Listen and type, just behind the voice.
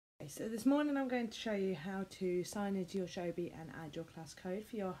So this morning I'm going to show you how to sign into your Showbie and add your class code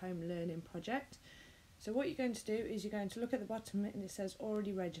for your home learning project. So what you're going to do is you're going to look at the bottom and it says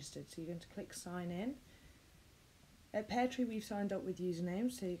already registered, so you're going to click sign in. At Pear Tree we've signed up with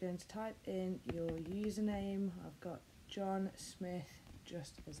usernames, so you're going to type in your username. I've got John Smith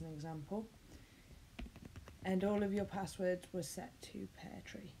just as an example, and all of your passwords were set to Pear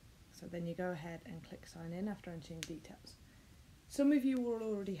Tree. So then you go ahead and click sign in after entering details. Some of you will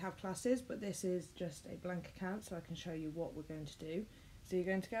already have classes, but this is just a blank account, so I can show you what we're going to do. So you're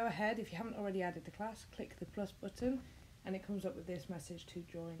going to go ahead, if you haven't already added the class, click the plus button and it comes up with this message to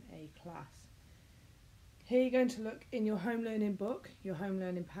join a class. Here you're going to look in your home learning book, your home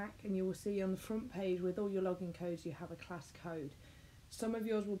learning pack, and you will see on the front page with all your login codes you have a class code. Some of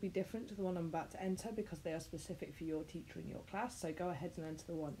yours will be different to the one I'm about to enter because they are specific for your teacher in your class, so go ahead and enter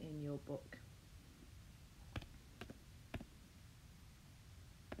the one in your book.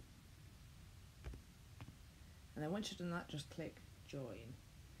 And then once you've done that, just click join.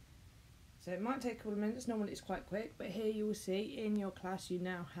 So it might take a couple of minutes, normally it's quite quick, but here you will see in your class you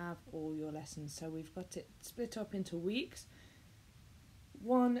now have all your lessons. So we've got it split up into weeks.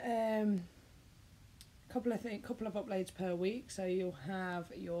 Couple of uploads per week. So you'll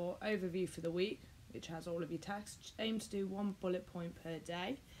have your overview for the week, which has all of your tasks. Aim to do 1 bullet point per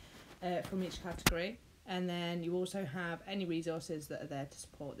day from each category. And then you also have any resources that are there to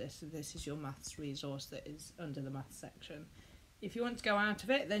support this. So this is your maths resource that is under the maths section. If you want to go out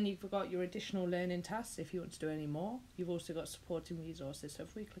of it, then you've got your additional learning tasks if you want to do any more. You've also got supporting resources. So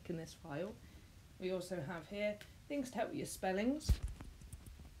if we click in this file, we also have here things to help with your spellings.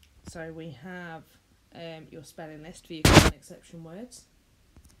 So we have your spelling list for your common exception words.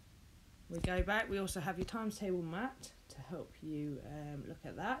 We go back, we also have your times table mat to help you look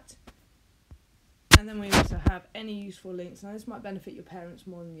at that. And then we also have any useful links. Now this might benefit your parents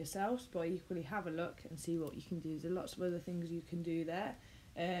more than yourselves, but equally have a look and see what you can do. There's lots of other things you can do there.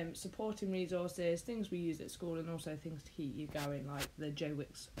 Supporting resources, things we use at school, and also things to keep you going, like the Joe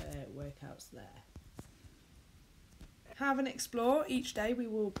Wicks workouts there. Have an explore. Each day we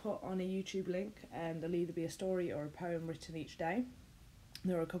will put on a YouTube link, and there'll either be a story or a poem written each day.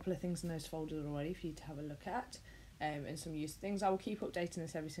 There are a couple of things in those folders already for you to have a look at, and some useful things. I will keep updating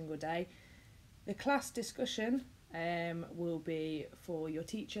this every single day. The class discussion will be for your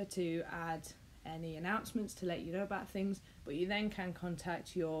teacher to add any announcements to let you know about things, but you then can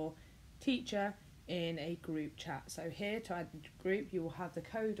contact your teacher in a group chat. So here to add the group you will have the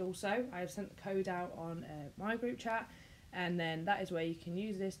code also. I have sent the code out on my group chat, and then that is where you can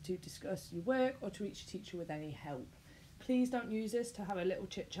use this to discuss your work or to reach your teacher with any help. Please don't use this to have a little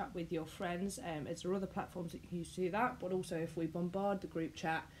chit chat with your friends, as there are other platforms that you can use to do that, but also if we bombard the group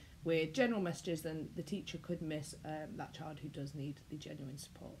chat with general messages, then the teacher could miss that child who does need the genuine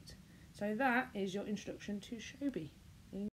support. So that is your introduction to Showbie.